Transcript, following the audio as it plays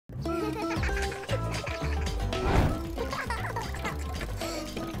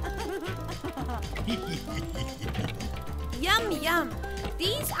Yum, yum.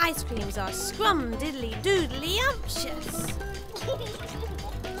 These ice creams are scrum-diddly-doodly-umptious.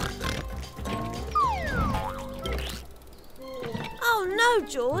 Oh no,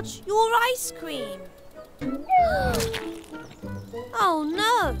 George, your ice cream. Oh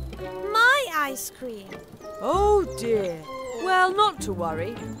no, my ice cream. Oh dear. Well, not to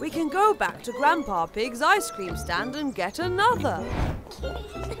worry. We can go back to Grandpa Pig's ice cream stand and get another.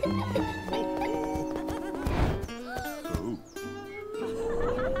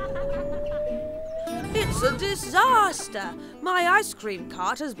 It's a disaster. My ice cream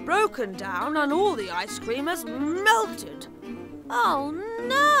cart has broken down and all the ice cream has melted. Oh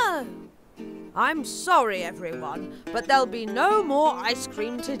no! I'm sorry, everyone, but there'll be no more ice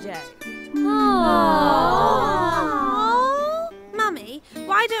cream today. Aww. Mummy,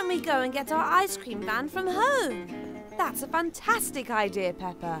 why don't we go and get our ice cream van from home? That's a fantastic idea,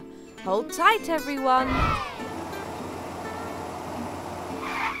 Peppa. Hold tight, everyone.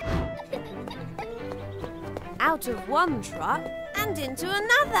 Out of one truck and into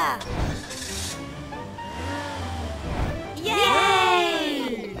another.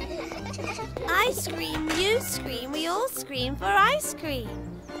 Yay! Ice cream, you scream, we all scream for ice cream.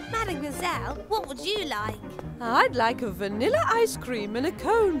 Mademoiselle, what would you like? I'd like a vanilla ice cream in a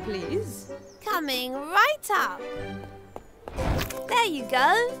cone, please. Coming right up. There you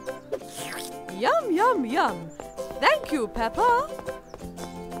go. Yum, yum, yum. Thank you, Peppa.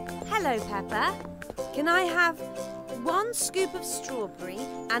 Hello, Peppa. Can I have 1 scoop of strawberry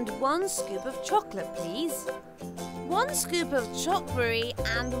and 1 scoop of chocolate, please? 1 scoop of chocolate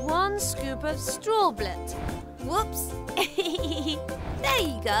and 1 scoop of strawblet. Whoops. There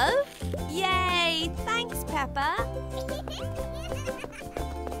you go. Yay, thanks, Peppa.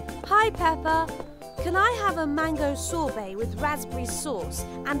 Hi, Peppa. Can I have a mango sorbet with raspberry sauce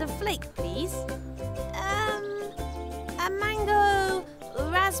and a flake, please? A mango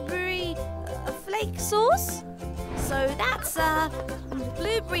raspberry flake sauce? So that's a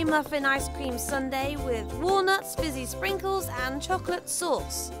blueberry muffin ice cream sundae with walnuts, fizzy sprinkles and chocolate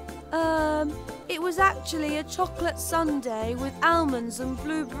sauce. It was actually a chocolate sundae with almonds and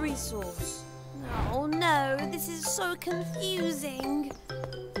blueberry sauce. Oh no, this is so confusing.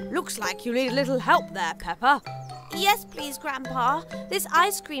 Looks like you need a little help there, Peppa. Yes, please, Grandpa. This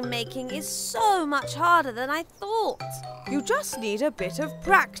ice cream making is so much harder than I thought. You just need a bit of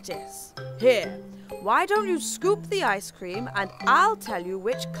practice. Here, why don't you scoop the ice cream and I'll tell you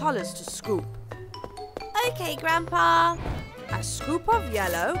which colours to scoop. Okay, Grandpa. A scoop of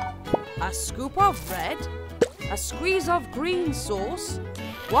yellow, a scoop of red, a squeeze of green sauce,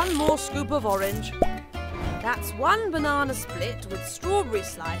 1 more scoop of orange. That's 1 banana split with strawberry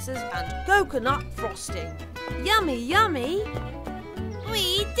slices and coconut frosting. Yummy, yummy.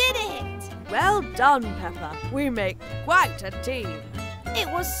 We did it. Well done, Peppa. We make quite a team. It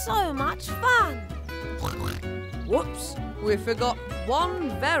was so much fun. Whoops, we forgot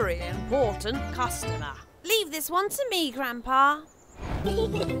one very important customer. Leave this one to me, Grandpa.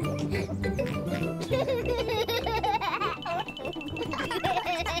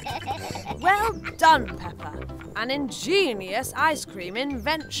 Well done, Peppa. An ingenious ice cream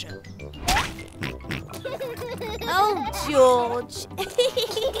invention. Oh, George.